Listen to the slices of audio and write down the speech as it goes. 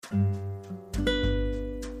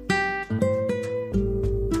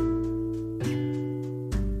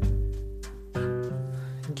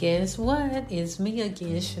Guess what? It's me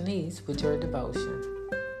again, Shanice, with your devotion.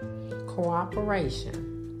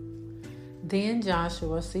 Cooperation. Then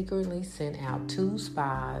Joshua secretly sent out 2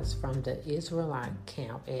 spies from the Israelite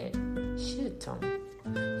camp at Shittim.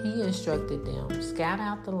 He instructed them, scout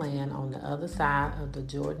out the land on the other side of the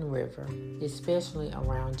Jordan River, especially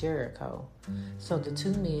around Jericho. So the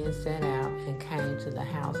 2 men set out and came to the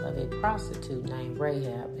house of a prostitute named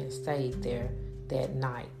Rahab and stayed there that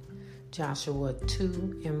night. Joshua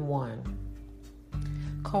 2:1.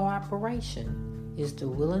 Cooperation is the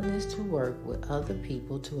willingness to work with other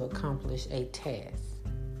people to accomplish a task.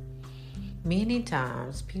 Many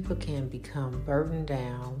times, people can become burdened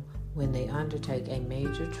down when they undertake a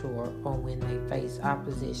major chore or when they face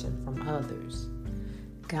opposition from others.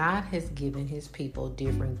 God has given His people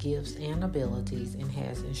different gifts and abilities and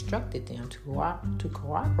has instructed them to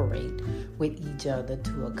cooperate with each other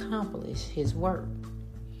to accomplish His work.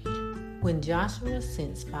 When Joshua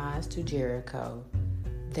sent spies to Jericho,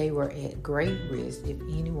 they were at great risk if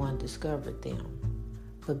anyone discovered them.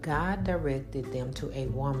 But God directed them to a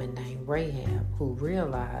woman named Rahab who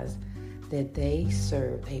realized that they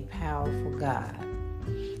served a powerful God.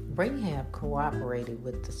 Rahab cooperated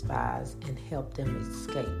with the spies and helped them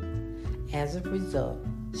escape. As a result,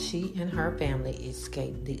 she and her family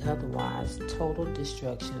escaped the otherwise total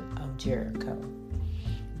destruction of Jericho.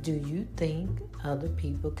 Do you think other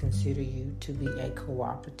people consider you to be a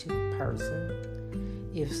cooperative person?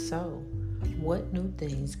 If so, what new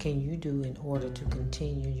things can you do in order to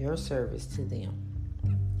continue your service to them?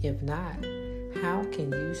 If not, how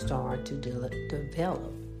can you start to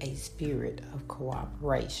develop a spirit of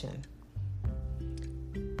cooperation?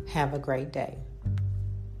 Have a great day.